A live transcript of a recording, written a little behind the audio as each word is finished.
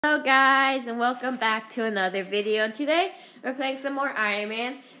Hello guys, and welcome back to another video. Today we're playing some more Iron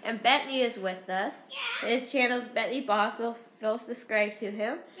Man, and Bentley is with us. Yeah. His channel's Bentley Boss, so go subscribe to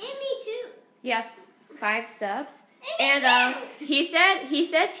him. And me too. He has 5 subs. And he says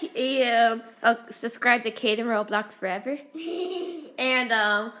he subscribe to Caden Roblox forever. And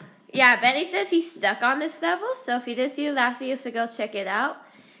yeah, Bentley says he's stuck on this level, so if you didn't see the last video, so go check it out.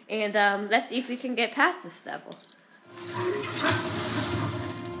 And let's see if we can get past this level.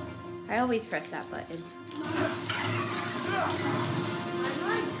 I always press that button.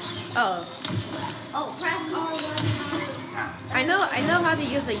 Oh. Oh, press R1. I know how to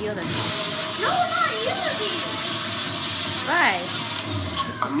use a unit. No, not Unity. Why?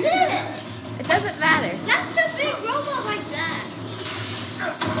 This. It doesn't matter. That's a big robot like that.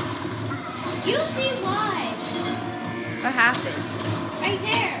 You see why? What happened? Right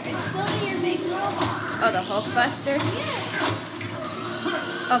there. It's building your big robot. Oh, the Hulkbuster? Yeah.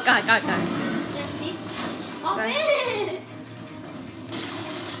 Oh, God. Yeah, see? Oh, Right. man.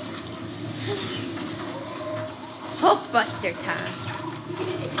 Hulkbuster time.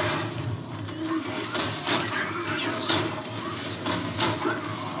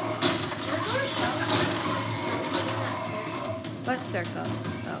 What circle?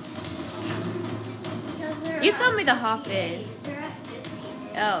 Oh. You told me to hop in. They're at 50.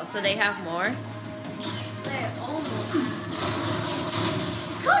 Oh, so they have more? They're almost.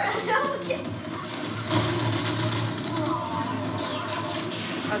 Okay.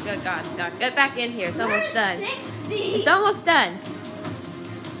 Oh, good God. Get back in here. It's almost done. 60. It's almost done.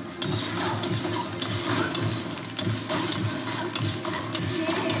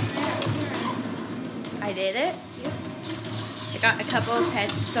 I did it. I got a couple of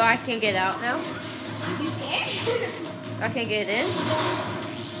pets, so I can get out now. You can. I can get in.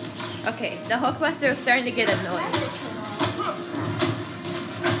 Okay, the Hulkbuster is starting to get annoying.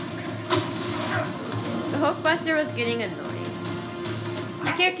 The Hulkbuster was getting annoying.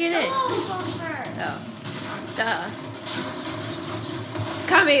 I can't get in. Oh. Duh.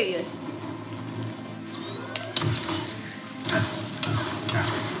 Come here, you.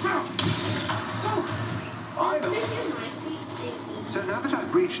 So now that I've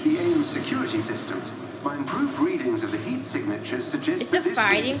breached the AIM security systems, my improved readings of the heat signatures suggest Is that it a this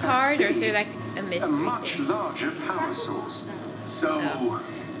fighting may card, or is be there like a mystery a much thing? larger power source. So, No.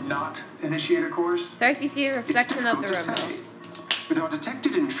 not initiator cores? Sorry if you see a It's reflection of difficult the to remote. say, but our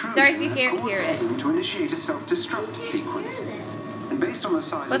detected intrusion Sorry if you has can't caused hear it. AIM to initiate a self-destruct sequence. And based on the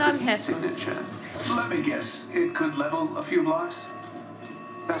size Put of on the heat headphones. signature, Let me guess, it could level a few blocks?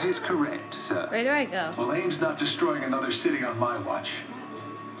 that is correct, sir. Where do I go? Well, AIM's not destroying another city on my watch.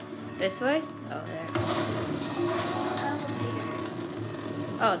 This way? Oh, there.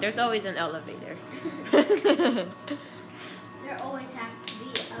 Oh, there's always an elevator. There always has to be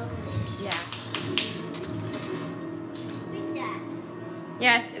an elevator. Yeah. Beat that.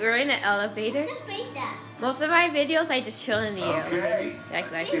 Yes, we're in an elevator. Just beat that. Most of my videos, I just chill in the elevator. Okay,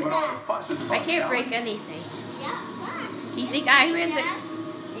 Like, let's see what all the fuss is about. I can't shall break we? anything. Yeah, why? You think Iron Man's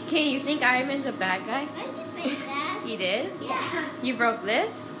you think Iron Man's a bad guy? I can beat that. He did? Yeah. You broke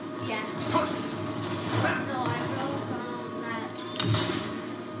this? Yeah. No, I broke that.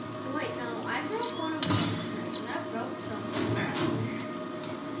 Wait, no, I broke one of these. And I broke something.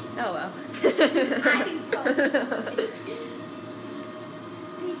 Oh well. I broke something.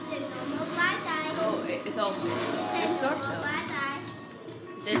 He said no more bye-bye. Oh, it's open. He said It's no dark more though. bye-bye.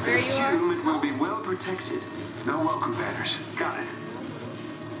 Is this where you are? Assume it will be well protected. No welcome banners. Got it.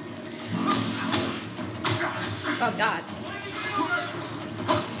 Oh God.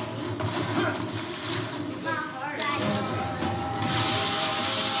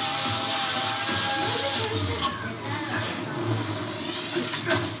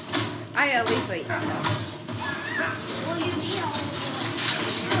 I always wait stuff. Well, you need all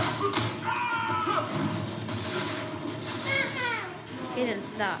He didn't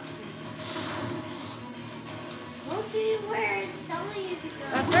stop. Go to where it's telling you to go.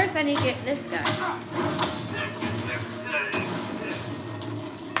 But first I need to get this guy.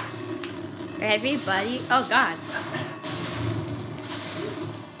 Everybody. Oh God.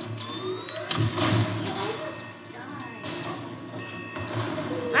 You almost died.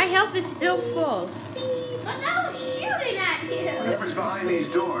 My health is still full. But that was shooting at you. Whoever's behind these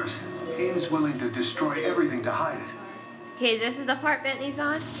doors, AIM's willing to destroy everything to hide it. Okay, this is the part Bentley's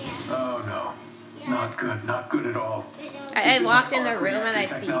on. Oh no. Not good at all. I This is walked like in the arc room and I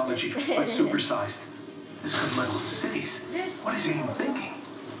reactor see technology, this. but supersized. This could level cities. There's What is AIM thinking?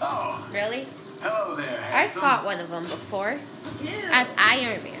 Oh, Really? hello there. I handsome. fought one of them before. Dude. As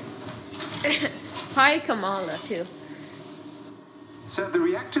Iron Man. Probably Kamala, too. Sir, the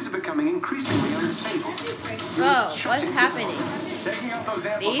reactors are becoming increasingly unstable. Whoa, what's happening? Taking out those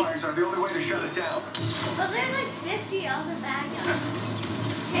amplifiers are the only way to shut it down. But there's like 50 other bad guys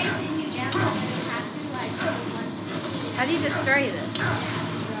chasing you down, and you have to like do one. How do you destroy this?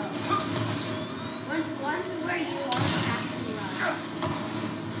 One's where you only have to run.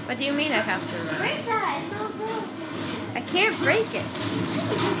 What do you mean I have to run? Break that, it's not broken. I can't break it.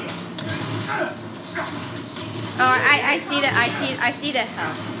 Oh, I see that. I see the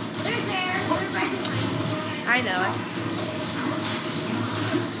hell. They're there. They're right behind. I know it.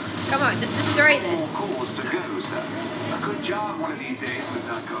 Come on, just destroy All this. cause to go, sir. A good job one of these days with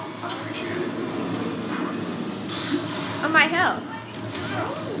not go. I appreciate it. Oh, my health.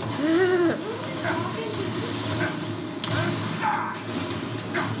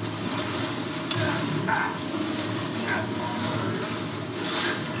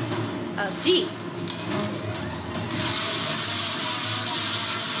 Oh, jeez.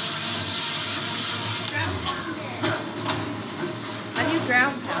 How do you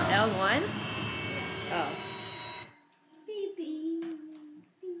ground pound? L1? Oh. Beep, beep,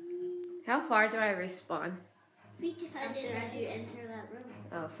 beep. How far do I respawn? As soon as you enter that room.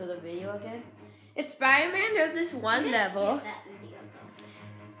 Oh, so the video again? In Spider-Man, there's this one You just level. skip that video,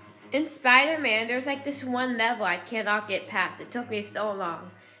 though. In Spider-Man, there's like this one level I cannot get past. It took me so long.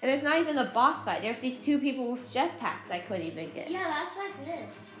 And there's not even a boss fight. There's these two people with jetpacks I couldn't even get. Yeah, that's like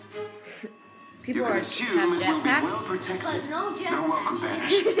this. People You can have assume it will be well jetpacks. protected. But no No welcome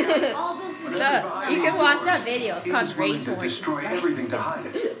jetpacks. banners. All those No, videos. you can watch that video. It's called He's willing Rage to Horns. destroy everything to hide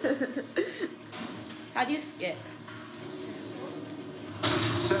it. How do you skip?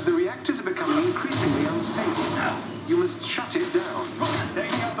 Sir, the reactors are becoming increasingly unstable. You must shut it down.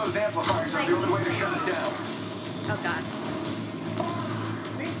 Taking out those amplifiers are the only way to shut it down. Oh god.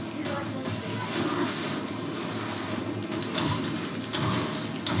 This is like those videos.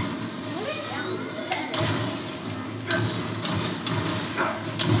 Put it down.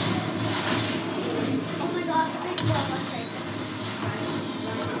 Oh my god, the big ball was like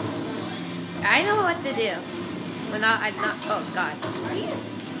I know what to do. When I'm not. Oh god. Are you?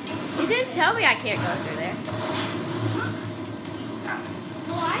 He didn't tell me I can't go through there.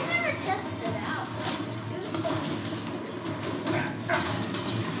 Well, I never tested it out. It was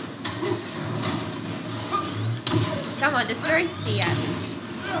Come on, destroy C at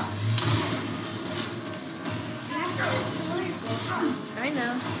me. I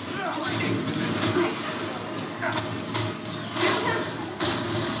know.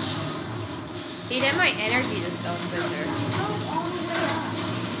 See, then my energy just goes quicker.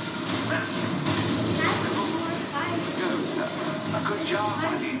 Go, sir. A good job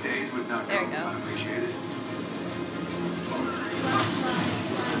one of these days with not There go. we go. I appreciate it.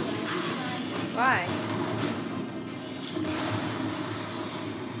 Why?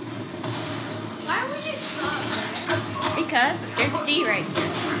 Why would you stop? Because there's D right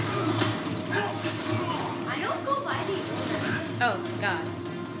here. I don't go by the order. Oh god.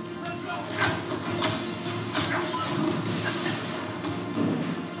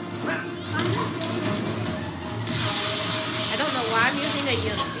 I don't know why I'm using a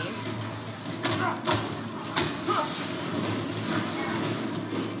Unity.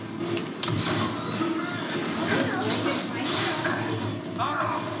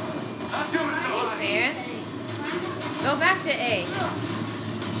 Not doing so hot. Man. Go back to A.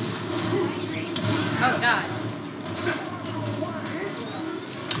 Oh god.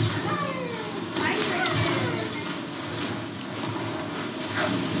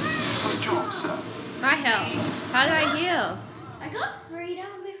 Good job, sir. My health. How do I heal? I got freedom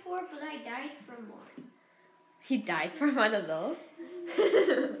before, but I died from one. He died from one of those?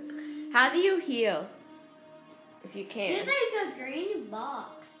 How do you heal? If you can. There's like a green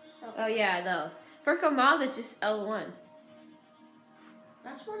box. So Oh yeah, those. For Kamal, it's just L1.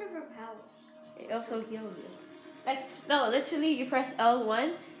 that's one of her powers. It also heals you. Like, no, literally you press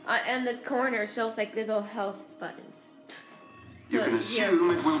L1 and the corner shows like little health buttons. You So can it heals assume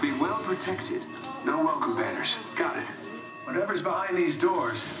you. it will be well protected. No welcome banners. Got it. Whatever's behind these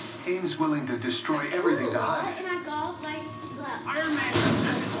doors, Aim's willing to destroy everything to hide it. And I got like the Iron Man.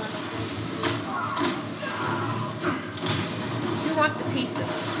 Who wants the pizza?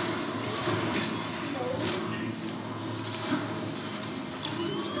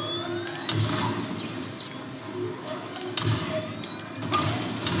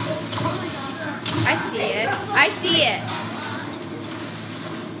 I see it. I see it.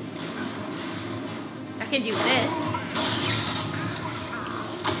 I can do this.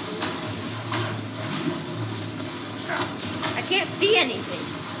 I can't see anything.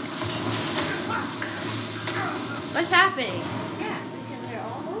 What's happening? Yeah,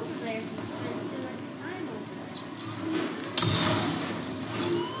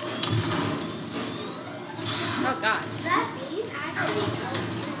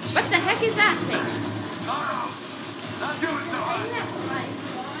 heck is that thing? Oh, not doing so hot. Isn't that right?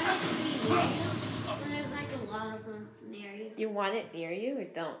 Why would it be near you when there's like a lot of them near you? You want it near you or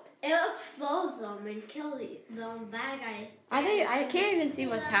don't? It'll expose them and kill the bad guys. I can't even see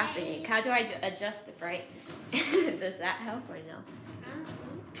what's happening. How do I adjust the brightness? Does that help or no?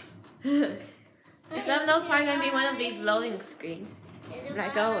 Thumbnail's probably gonna be one of these loading screens,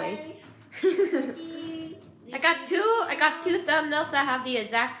 like always. I got two thumbnails that have the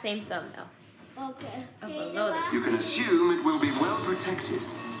exact same thumbnail. Okay. Of a loading. You can assume it will be well protected.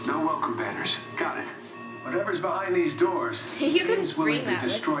 No welcome banners. Got it. Whatever's behind these doors, You can Kane's willing scream to at it.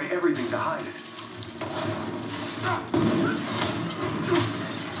 destroy everything to hide it.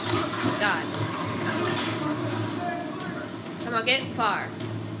 God. Come on, get far.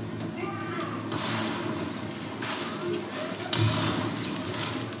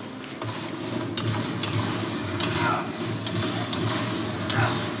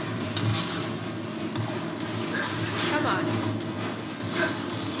 Come on.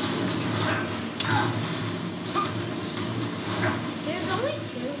 There's only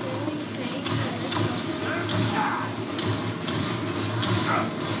two rolling things.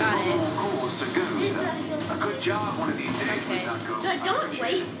 Got it. Cause to go, sir. A good job one of these days. Okay. We not go. But don't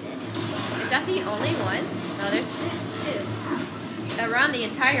waste it. Is that the only one? No, there's There's two. around the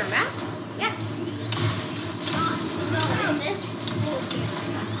entire map? Yeah. No, in this whole area.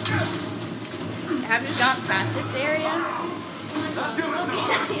 Have you got past this area? Not doing so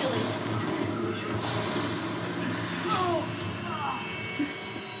hot.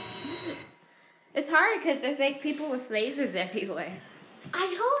 It's hard because there's like people with lasers everywhere. I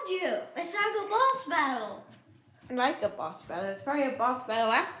told you. It's like a boss battle. Like a boss battle. It's probably a boss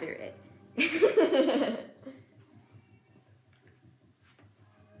battle after it.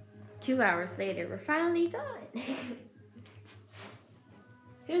 2 hours later, we're finally done.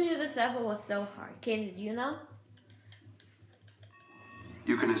 Who knew this level was so hard? Kane, did you know?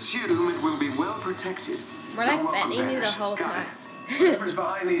 You can assume it will be well protected. We're No like welcome betting you the banners. whole Got time. it. Whatever's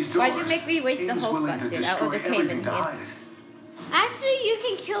behind these doors, Why'd you make me waste the Kane's Hulk willing to suit? That would've destroy came in everything to handy. hide it. Actually, you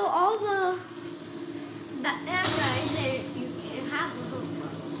can kill all the bad guys that you can have the hook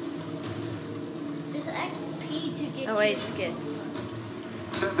plus. There's XP to get Oh wait, you. skip.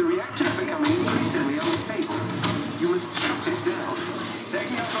 So the reactor is becoming increasingly unstable. You must shut it down.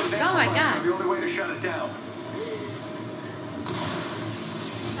 Taking out those Oh my amplifiers God. is the only way to shut it down.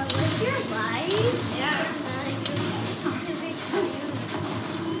 Unless you're live, yeah.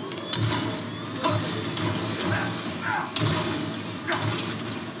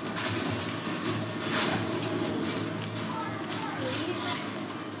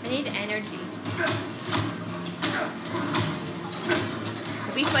 I need energy.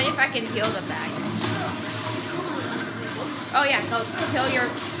 It'd be funny if I can heal the bag. Oh yeah, so kill your...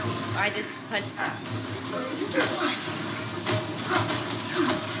 I just punched that.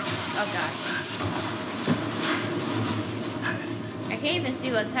 Oh gosh. I can't even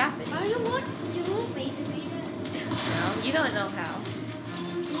see what's happening. Do you want me to be there? No, you don't know how.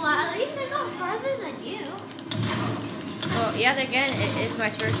 Well, at least I got farther than you. Well, yet again, it is my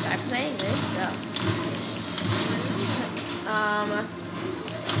first time playing this, so...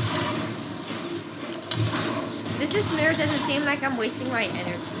 This mirror doesn't seem like I'm wasting my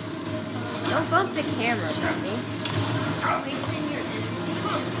energy. Don't bump the camera, Brittany. Wasting your energy.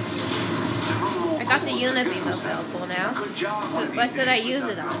 I got the Unibeam available now. Good job. So what should I use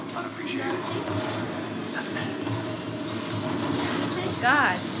it on? Unappreciated. Thank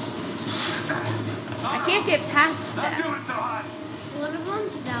God. I can't get past Not that. doing so hot. One of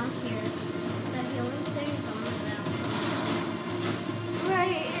them's down here. The healing thing is on the down.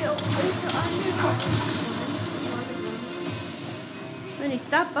 Right, it's under Brittany,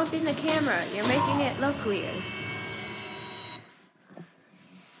 stop bumping the camera. You're making it look weird.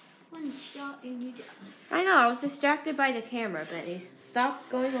 one shot and you die. I know, I was distracted by the camera, Brittany. Stop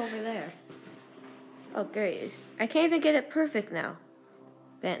going over there. Oh, great. I can't even get it perfect now.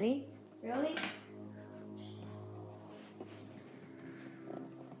 Bentley? Really?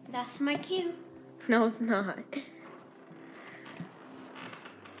 That's my cue. No, it's not.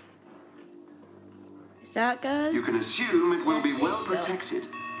 Is that good? You can assume it will be I think well so. protected.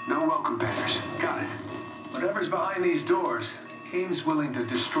 No welcome banners. Got it. Whatever's behind these doors, Kane's willing to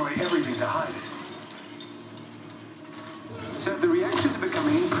destroy everything to hide it. So the reactors are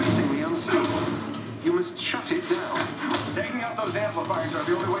becoming increasingly unstable. You must shut it down. Taking out those amplifiers are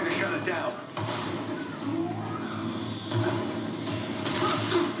the only way to shut it down.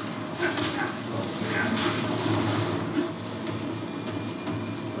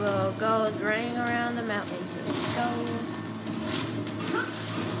 We'll go running around the mountain. Let's go.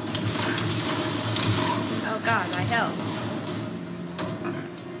 Oh god, my health.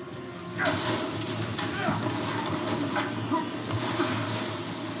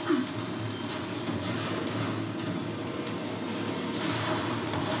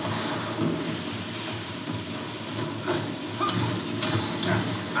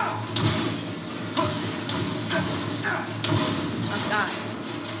 Oh god.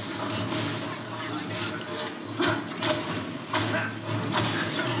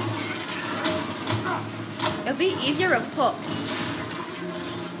 It'll be easier to pull.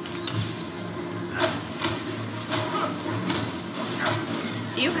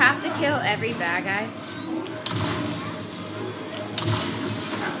 Do you have to kill every bad guy?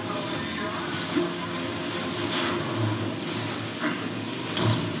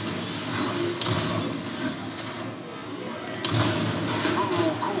 One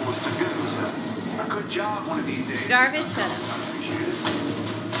more course to go, sir. A good job one of these days. Jarvis, shut up.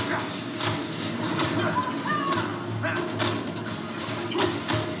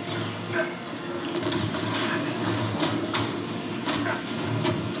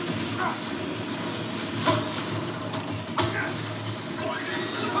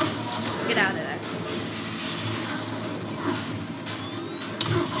 Get out of there.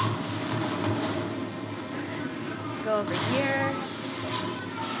 Go over here.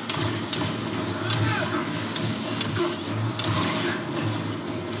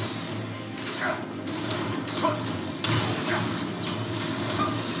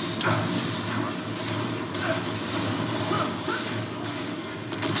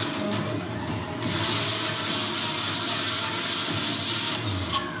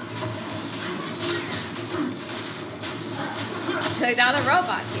 Took down a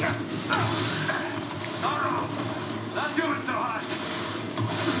robot here. Oh, not doing so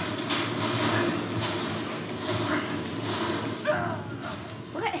hot.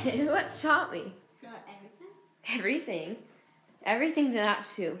 What? What shot me? Got everything? Everything. Everything did not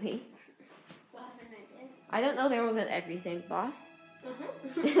shoot me. What happened I did? I don't know there was an everything, boss.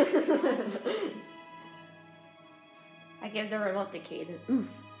 I give the remote to Caden. Oof.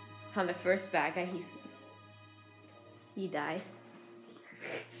 On the first bad guy he sees. He dies.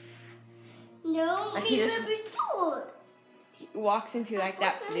 No, Like we he just- never do it. He walks into like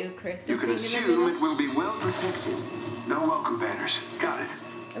that blue crystal You can thing in the assume middle. it will be well protected. No welcome banners. Got it.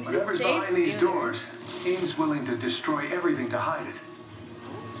 It was just Whatever's saved behind these sooner. doors, AIM's willing to destroy everything to hide it.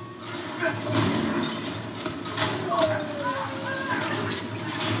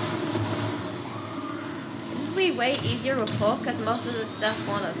 This will be way easier to pull because most of the stuff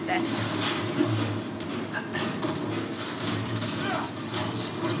won't affect him.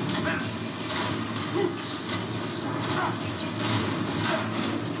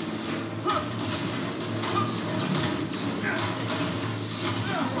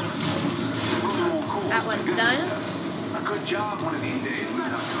 That one's done. A good job one of these days,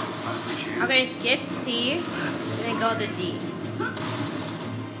 Lieutenant. I appreciate it. I'm gonna skip C and then go to D.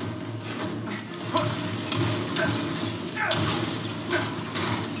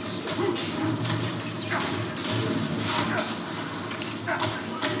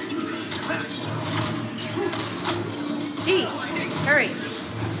 D, hurry.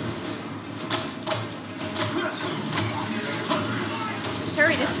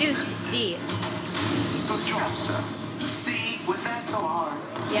 Hurry, just do D. Good job, sir. See, was that so hard?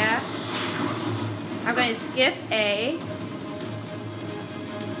 Yeah. I'm going to skip A.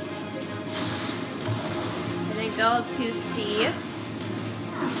 And then go to C.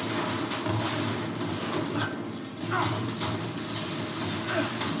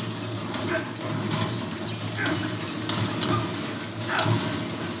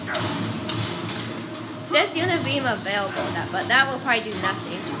 Says unit beam available, but that will probably do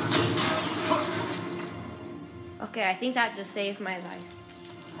nothing. Okay, I think that just saved my life.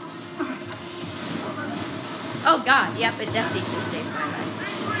 Oh god, yep, it definitely just saved my life.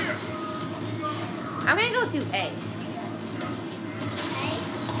 I'm gonna go to A.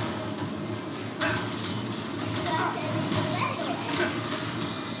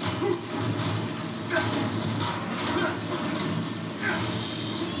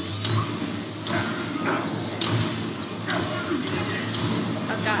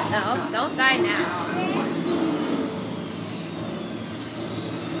 Oh god, no, don't die now.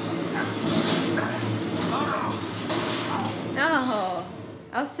 No,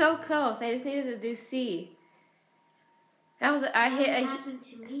 I was so close. I just needed to do C. That was I hit. What happened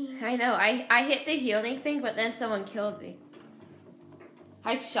to me? I know. I hit the healing thing, but then someone killed me.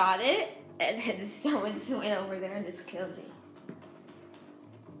 I shot it, and then someone just went over there and just killed me.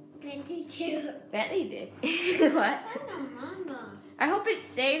 22. Bentley did. What? I don't remember. I hope it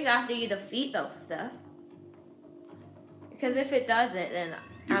saves after you defeat those stuff. Because if it doesn't, then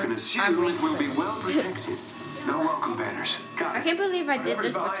You can assume it will be well protected. No welcome banners. Got I it. can't believe I did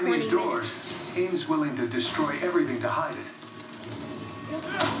this Whatever's for behind 20 these doors, minutes. Ames willing to destroy everything to hide it.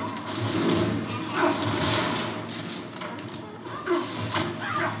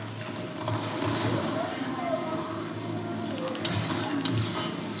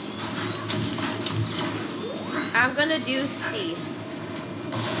 I'm gonna do C.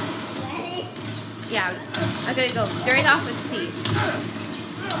 Yeah, I'm gonna go straight off of C.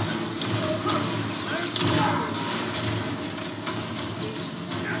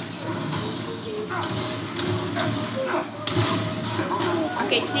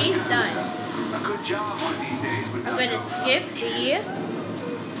 Okay, C's done. A good job one of these days with I'm gonna skip D.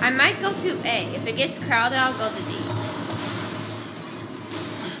 I might go to A. If it gets crowded, I'll go to D.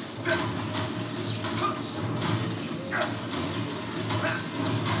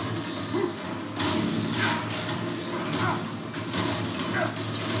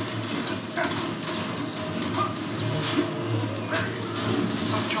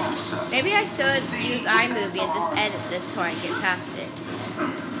 Maybe I should use iMovie and just edit this so I get past it.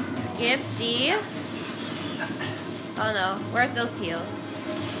 Skip D. Oh no, where's those heals?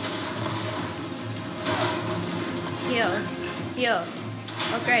 Heal. Heal.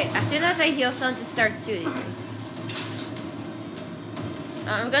 Oh great, as soon as I heal, someone just starts shooting me.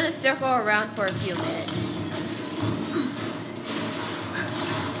 I'm gonna circle around for a few minutes.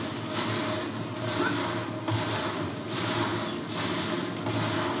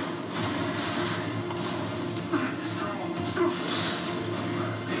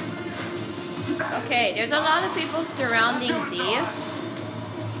 Okay, there's a lot of people surrounding D.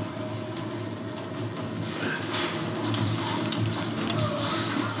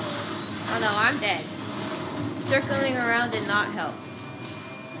 Oh no, I'm dead. Circling around did not help.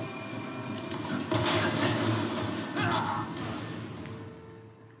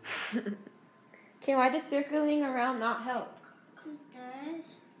 Okay, why does circling around not help? It does.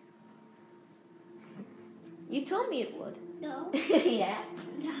 You told me it would. No. Yeah.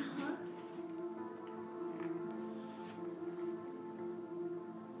 No.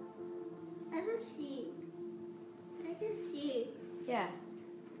 I can see. I can see. Yeah.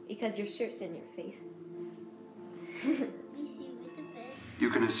 Because your shirt's in your face. You see with the best. You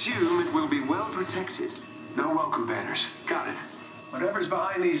can assume it will be well protected. No welcome banners. Got it. Whatever's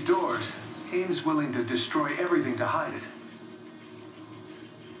behind these doors, Ames willing to destroy everything to hide it.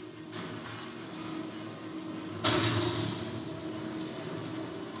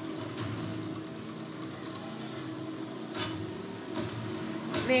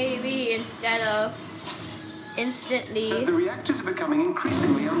 Maybe instead of instantly. So the reactors are becoming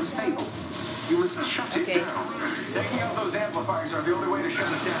increasingly unstable. You must shut Okay. it down. Taking out those amplifiers are the only way to shut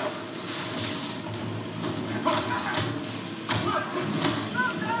it down.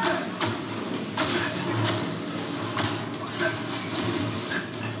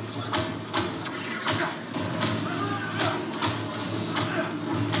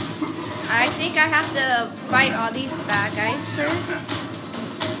 I think I have to fight all these bad guys first.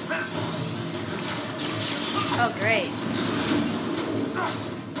 Oh, great.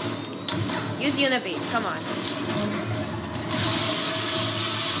 Use Unibeam, come on.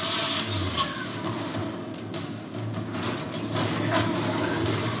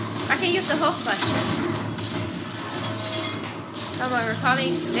 I can use the Hulk Buster. Come on, we're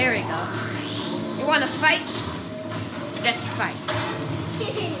calling. There we go. You wanna fight? Let's fight.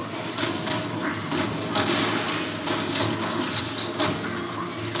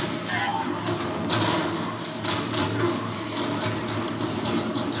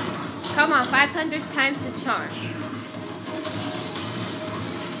 Come on, 500 times the charm.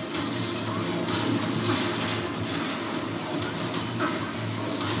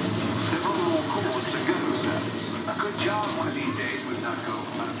 Several more cores to go, sir. A good job one of these days would not go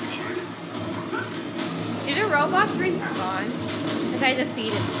unappreciated. Do the robots respawn? Because I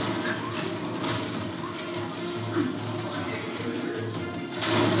defeated them.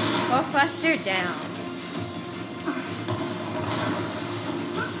 Hulkbuster down.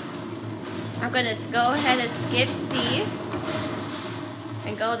 I'm gonna go ahead and skip C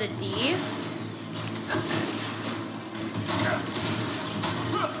and go to D.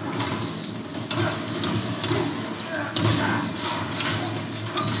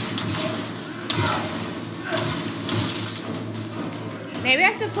 Maybe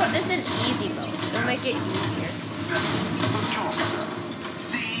I should put this in easy mode. It'll make it easier. Good job, sir.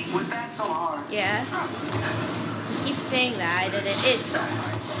 See, was that so hard? Yeah. You keep saying that. I did it. It's so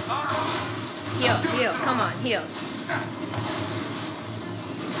hard. Heal, heal. Come on, heal.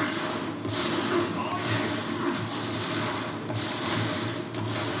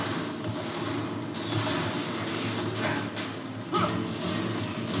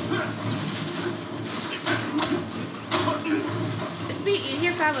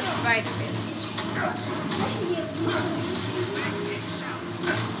 Spider-Man.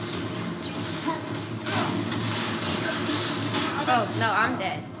 Oh, no, I'm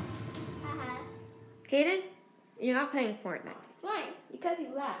dead. Kaden, you're not playing Fortnite. Why? Because you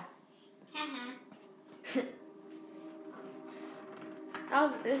laughed. Haha.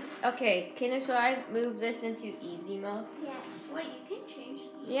 How's this? Okay, Kaden, shall I move this into easy mode? Yeah. Wait, you can change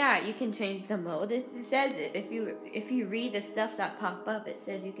the... Yeah, you can change the mode. It says it. If you read the stuff that pop up, it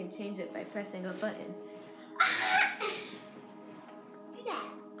says you can change it by pressing a button. Do that.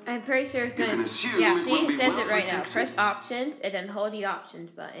 I'm pretty sure it's gonna. Yeah, see, it says it right now. Press options and then hold the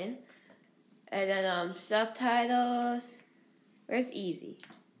options button, and then subtitles. Where's easy?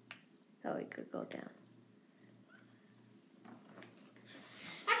 Oh, we could go down.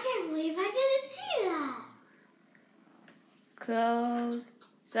 I can't believe I didn't see that. Close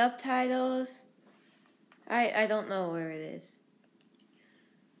subtitles. I don't know where it is.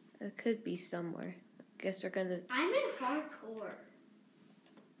 It could be somewhere. I guess they're gonna. I'm in hardcore.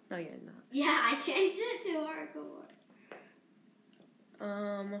 No, you're not. Yeah, I changed it to hardcore.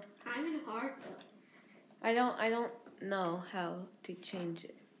 I'm in hardcore. I don't know how to change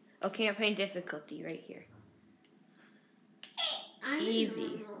it. Oh, campaign difficulty right here. I'm Easy. in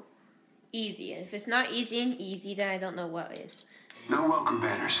normal. Easy. And if it's not easy and easy, then I don't know what is. No welcome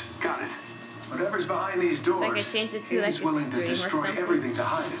banners. Got it. Whatever's behind these doors, I could change it to, like, Ames willing to extreme or destroy something. everything to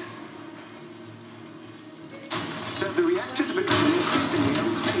hide it. So the reactors are becoming increasingly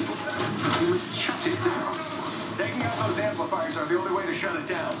unstable. We must shut it down. Taking out those amplifiers are the only way to shut it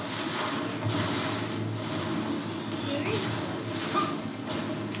down.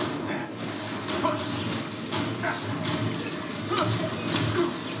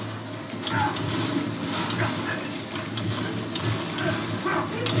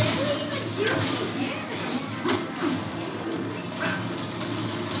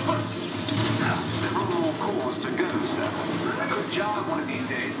 There are more cores to go, sir. Good job one of these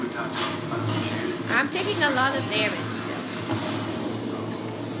days we've done. I'm taking a lot of damage still.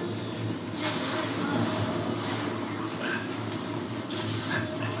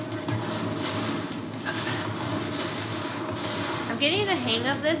 I'm getting the hang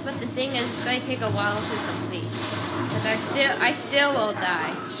of this, but the thing is, it's going to take a while to complete. Because I still will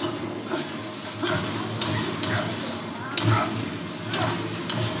die.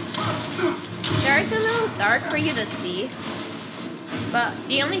 It's a little dark for you to see, but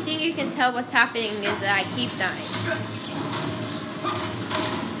the only thing you can tell what's happening is that I keep dying.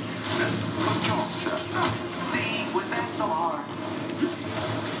 Good job, sir. See, was that so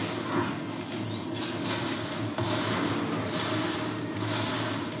hard?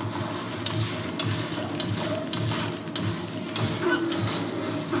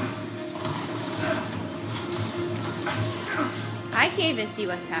 I can't even see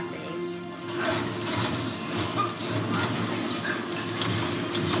what's happening.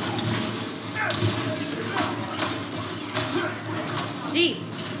 Jeez.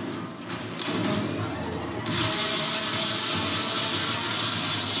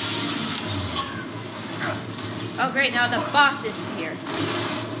 Oh great, now the boss is here.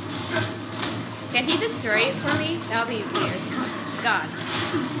 Can he destroy it for me? That'll be weird. God.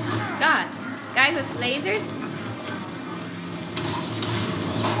 God. Guy with lasers?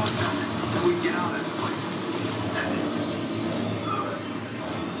 We get out of this place.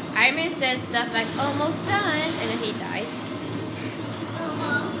 Iron Man says stuff like, almost done, and then he dies.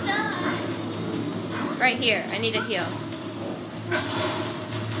 Almost done. Right here, I need a heal.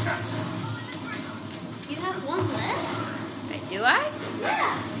 You have one left? Wait, do I?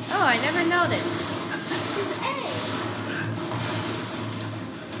 Yeah. Oh, I never noticed. This is A.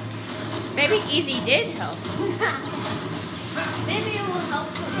 Maybe Easy did help. Maybe it will help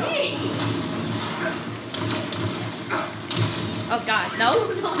for me. Oh God, no.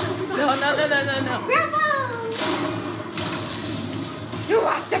 No. Grandpa! Who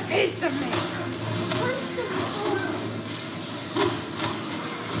wants a piece of me? Punch the hole.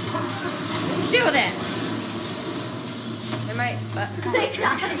 Do that. Am I?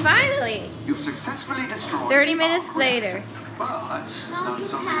 Finally. You've successfully destroyed 30 minutes later. Well, that's No, not you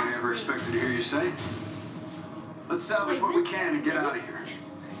something I passed ever me. expected to hear you say. Let's salvage what we can and get out of here.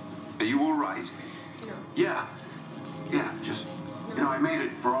 Are you all right? No. Yeah, just, I made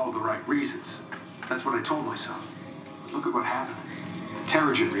it for all the right reasons. That's what I told myself. Look at what happened.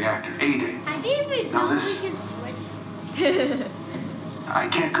 Terrigen reactor, A-Day. I didn't even Now know this- we can switch. I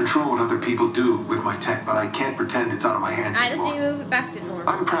can't control what other people do with my tech, but I can't pretend it's out of my hands I just anymore. need to move it back to normal.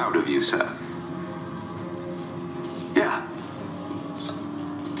 I'm proud of you, sir. Yeah.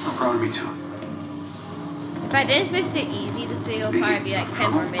 I'm proud of me too. If I didn't switch to easy, this video will probably be like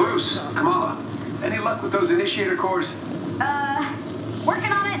 10 more minutes. Bruce, So. Kamala, any luck with those initiator cores? Working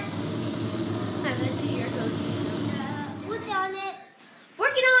on it. I bet you're going to work on it.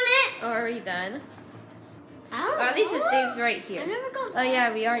 Working on it. Oh, are we done? I don't Well, at least it know. saves right here. I've never gone Oh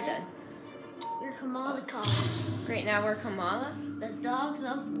yeah, we are done. You're Kamala Khan, Great, now we're Kamala. the dogs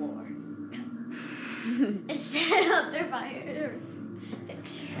of war. It's set up there by her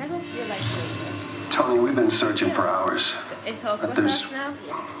picture. I don't feel like doing this. Tony, we've been searching for hours. Is Hulk But with there's us now?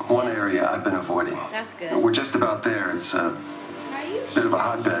 one area I've been avoiding. That's good. We're just about there. It's a Are you bit of a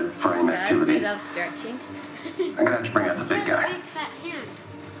hotbed for AIM Good. activity. We love stretching. I'm gonna have to bring out the big guy. Big fat hands.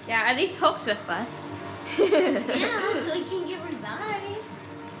 Yeah, at least Hulk's with us. Yeah, so you can get revived.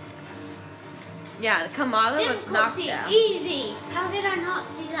 Yeah, Kamala was knocked Difficulty out. easy. How did I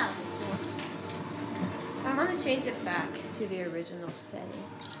not see that before? I want to change it back to the original setting.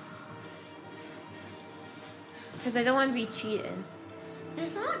 Because I don't want to be cheating.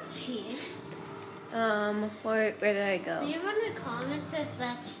 It's not cheating. Where did I go? Leave in the comments if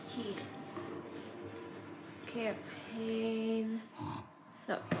that's cheating. Campaign.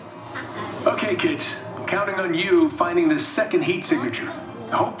 No. Okay, kids. I'm counting on you finding this second heat signature.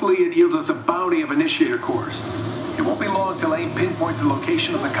 Hopefully it yields us a bounty of initiator cores. It won't be long till AIM pinpoints the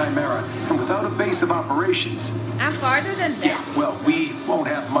location of the Chimera, and without a base of operations, I'm farther than that. yeah, well, we won't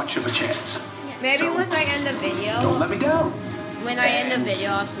have much of a chance. Maybe So- once I end the video, Don't let me down. when I end the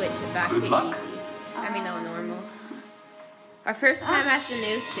video, I'll switch it back Good to luck. easy. I mean, no, normal. Our first time as the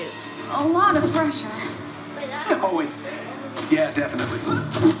new suit. A lot of pressure. But that's No, it's... Yeah, definitely.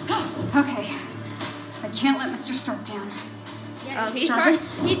 Okay. I can't let Mr. Stark down. He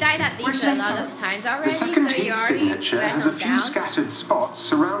Jarvis? died at Where least should I a lot start? of times The already, second so you heat already signature let has a him few down. scattered spots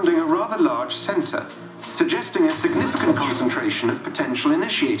surrounding a rather large center, suggesting a significant concentration of potential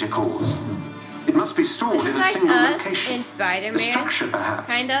initiator cores. It must be stored This in is a like single us location. in A Spider-Man, structure, perhaps.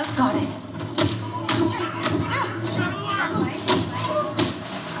 kind of. Got it.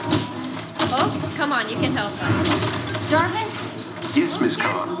 Oh, come on, you can help us. Jarvis? Yes, Miss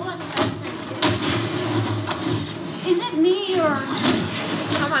Khan. Is it me or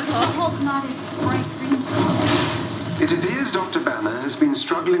Come on, the Hulk. Hulk not as bright green side? It appears Dr. Banner has been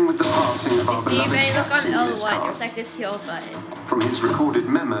struggling with the passing of our See, beloved when you look on captain, Miss L1, Khan. there's like this heal button. From his recorded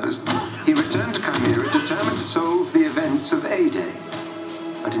memos, he returned to Chimera determined to solve the events of A-Day,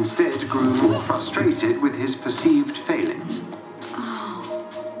 but instead grew more frustrated with his perceived failings. Oh,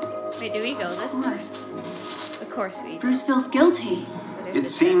 Wait, do we go this of way? course. Of course we do. Bruce feels guilty. But there's It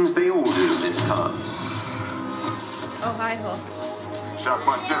this seems they all do, Miss Khan. thing. Oh, hi, Hulk. Shock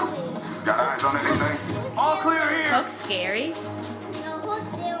 1-2. Got eyes on anything? All clear here. Hulk's scary.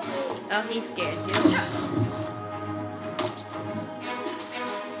 Oh, he scared you.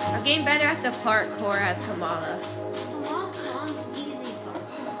 I'm getting better at the parkour as Kamala.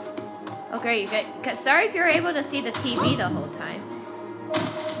 Okay, you get. Sorry if you're able to see the TV the whole time.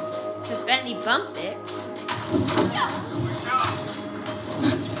 Because Bentley bumped it.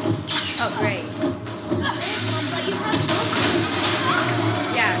 Oh, great.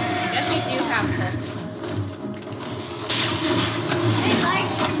 Yeah, guess we do have to.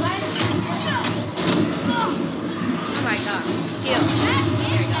 Oh my god. Heal.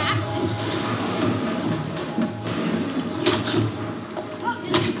 There you go.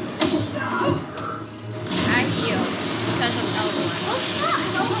 I heal because of L1.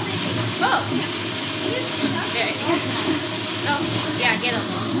 Oh! There you go. Oh, yeah, get him.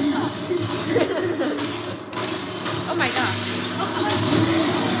 Oh my god.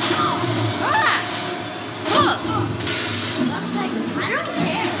 Ah! Look!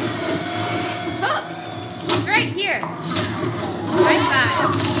 Look! He's right here. High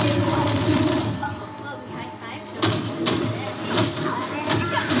five.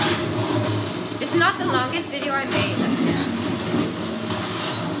 It's not the longest video I made.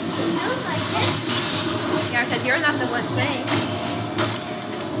 Yeah, because you're not the one playing.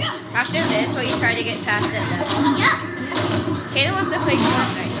 After this, will you try to get past it level? Kaden wants to play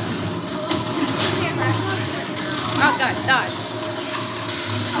Fortnite though. Oh god, dodge.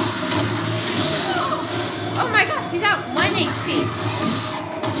 Oh my gosh, he's at 1 HP.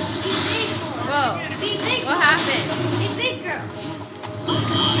 Whoa. What happened? Big girl.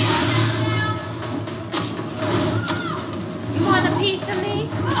 You want a piece of me?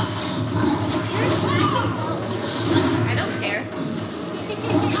 I don't care.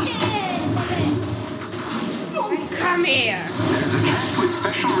 Come here. There's a chest with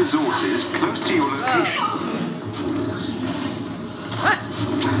special resources close to your location. What?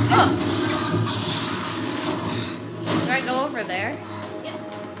 Oh. Do I go over there?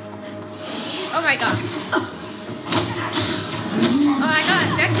 Oh my god.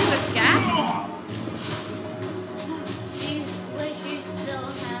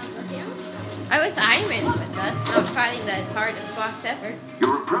 I wish Iron Man was with us, not fighting the hardest boss ever.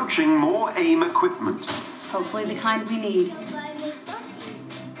 You're approaching more AIM equipment. Hopefully the kind we need.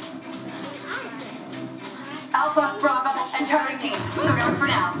 Alpha, Bravo, and Charlie teams. So going for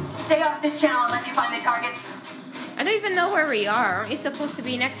now. Stay off this channel unless you find the targets. I don't even know where we are. Aren't we supposed to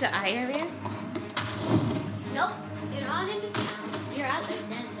be next to Iron Man? Nope, you're not in the town. You're at the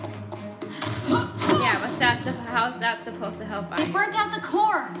desert. Yeah, how's that supposed to help They Iron? burnt out the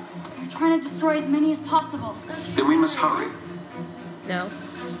core. They're trying to destroy as many as possible. Then we must hurry. No.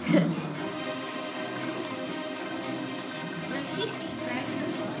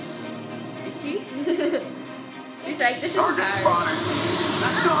 Did she? She's like, this is Target hard. spotted.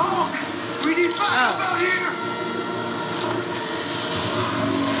 That's the Hulk. We need backup out here.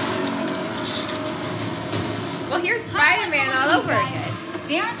 Well, here's Spider-Man all over again.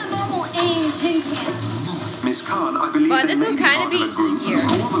 They aren't the normal AIM tin cans. Miss Khan, I believe Well, they this may will be kinda part of be a group easier. who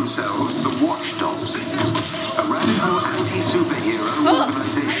call themselves the Watchdogs. A radical anti-superhero Oh,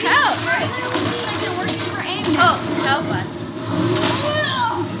 organization. help! Right. It would be like they're working for AIM now. Oh, help us.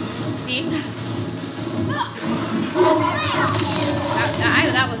 See?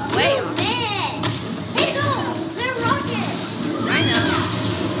 That was way off. Hey, go! They're rockets! I know.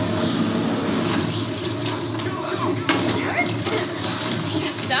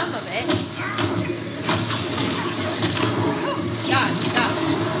 Some of it. God, stop.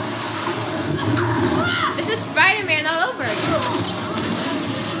 This is Spider-Man all over again.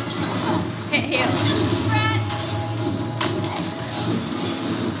 Hit heal.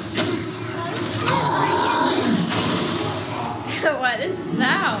 What is this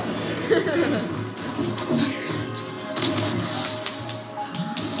now?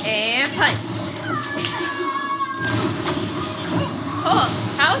 And punch.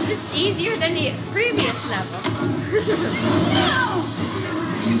 Oh, how is this easier than the previous level?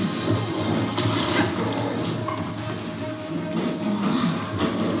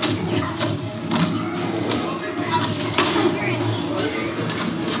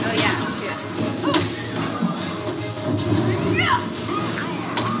 Oh yeah, good.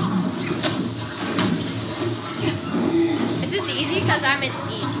 Is this easy? Because I'm in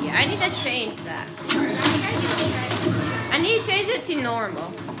easy. I need to change that. I need to change it to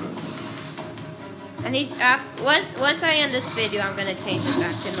normal. I need once I end this video, I'm gonna change it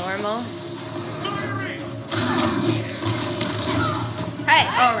back to normal. Hey,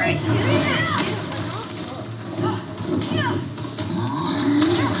 all right.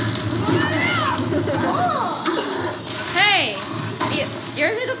 Hey, you're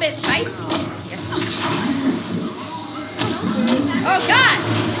a little bit feisty. Oh God!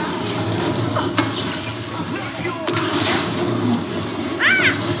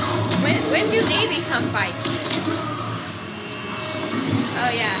 Ah! When do they become feisty?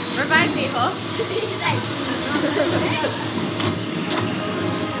 Oh yeah, revive people.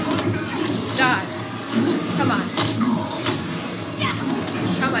 God, come on.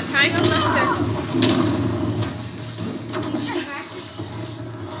 Come on, triangle left circle.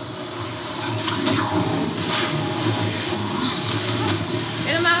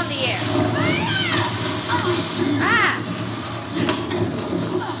 Get him out of the air. Ah!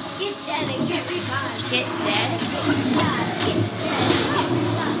 Get dead and get revived. Get dead?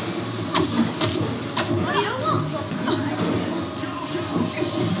 Well, you don't want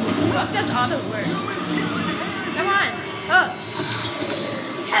Fuck does all the work. Come on. Oh.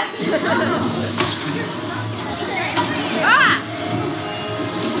 Ah!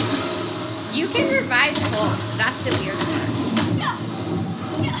 You can revive Hulk. That's the weird part.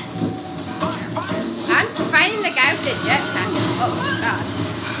 I'm fighting the guy with the jetpack. Oh, God.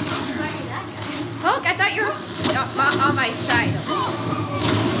 Hulk, I thought you were on my side.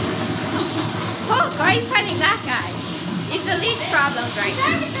 Hulk, why are you fighting that guy? He's the least problem right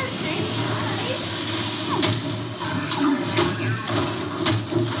now.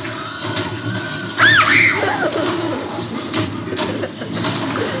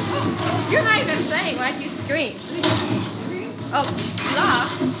 You're not even saying, why'd you scream? Oh, law.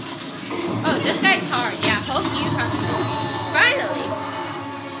 Oh, this guy's hard. Yeah, Hulk, you come. Finally.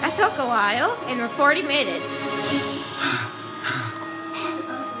 That took a while, and we're 40 minutes.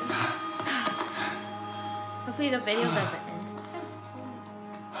 Hopefully the video doesn't end.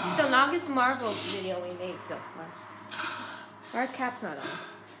 It's the longest Marvel video we made so far. Our cap's not on.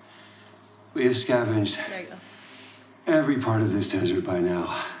 We have scavenged There you go. every part of this desert by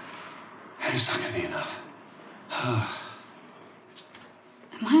now. And it's not gonna be enough. Am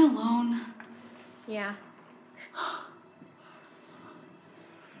I alone?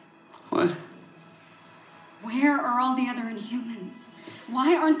 What? Where are all the other Inhumans?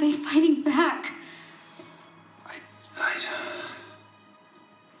 Why aren't they fighting back? I've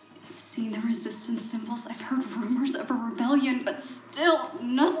seen the resistance symbols. I've heard rumors of a rebellion, but still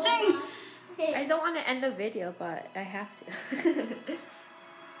nothing. I don't want to end the video, but I have to.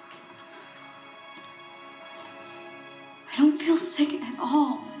 I don't feel sick at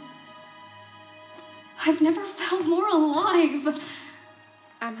all. I've never felt more alive.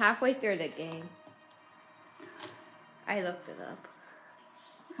 I'm halfway through the game. I looked it up.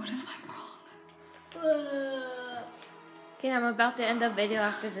 What if I'm wrong? Okay, I'm about to end the video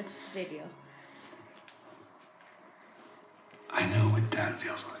after this video. I know what that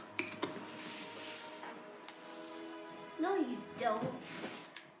feels like. No, you don't.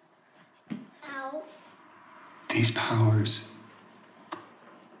 Ow. These powers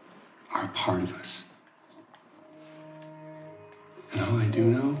are a part of us. And all I do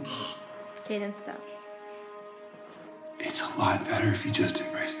know, Kaden, stop. it's a lot better if you just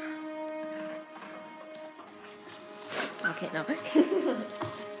embrace that. Okay, no.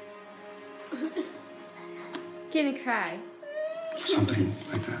 Kaden, cry. Something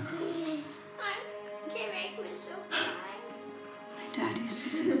like that. Can't make myself cry. My dad used to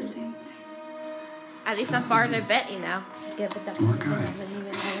say the same thing. At least I'm farther than Betty now. Give it the More guy.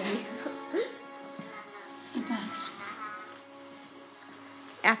 The best.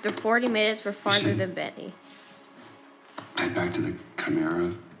 After 40 minutes, we're farther than Betty. Head back to the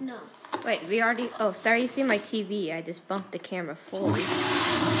Chimera. No. Wait, we already... Oh, sorry you see my TV. I just bumped the camera fully.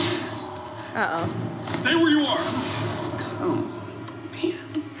 Uh-oh. Stay where you are. Oh, man.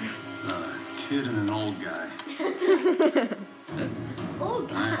 A kid and an old guy. Oh,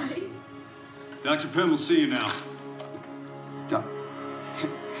 God. Dr. Pym will see you now.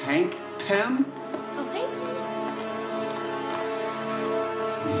 Hank Pym? Oh, thank you.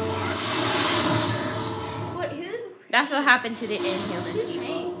 What, who? That's what happened to the Inhuman Who's people.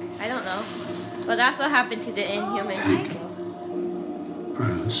 Hank? I don't know. But that's what happened to the Inhuman people.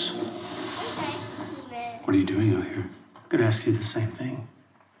 Bruce, Okay. what are you doing out here? I could ask you the same thing.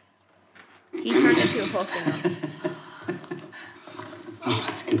 He turned into a Pokemon. Oh,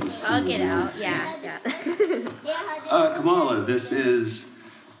 it's good to see I'll you. get out. Yeah. Kamala, this is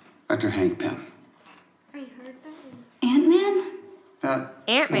Dr. Hank Pym. I heard that. Ant-Man? That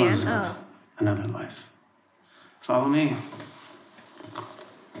Ant-Man. was Oh. another life. Follow me.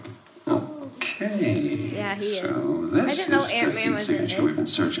 Okay. Yeah, he is. So I this didn't know is the Ant-Man heat was in signature this. we've been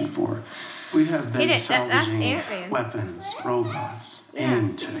searching for. We have been That's salvaging Ant-Man. weapons, robots, Yeah.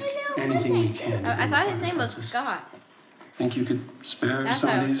 and tech. Anything we can. to I build thought our his name was defenses. Scott. Think you could spare That's some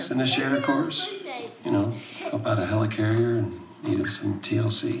how I of was these confused. initiator cores? You know, help out a helicarrier and need some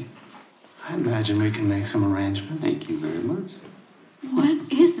TLC. I imagine we can make some arrangements. Thank you very much.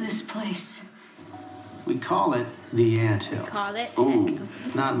 What is this place? We call it the Anthill. Called it. Oh,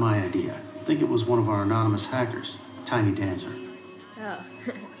 Not my idea. I think it was one of our anonymous hackers, Tiny Dancer. Oh.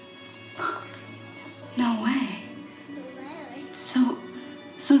 No way. So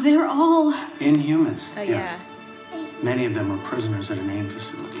they're all... Inhumans. Oh, yes. Many of them were prisoners at an AIM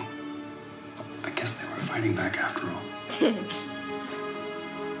facility. I guess they were fighting back after all. Yeah.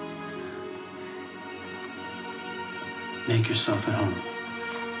 Make yourself at home.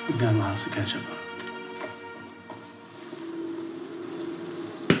 We've got lots to catch up on.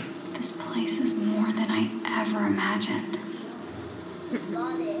 This place is more than I ever imagined.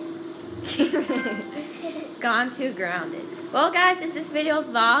 Gone too grounded. Well, guys, since this video's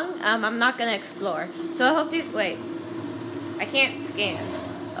long, I'm not gonna explore. So I hope you... Wait. I can't scan.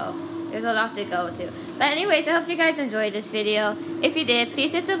 Oh, there's a lot to go to. But anyways, I hope you guys enjoyed this video. If you did,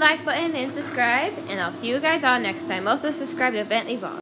 please hit the like button and subscribe. And I'll see you guys all next time. Also, subscribe to Bentley Vlog.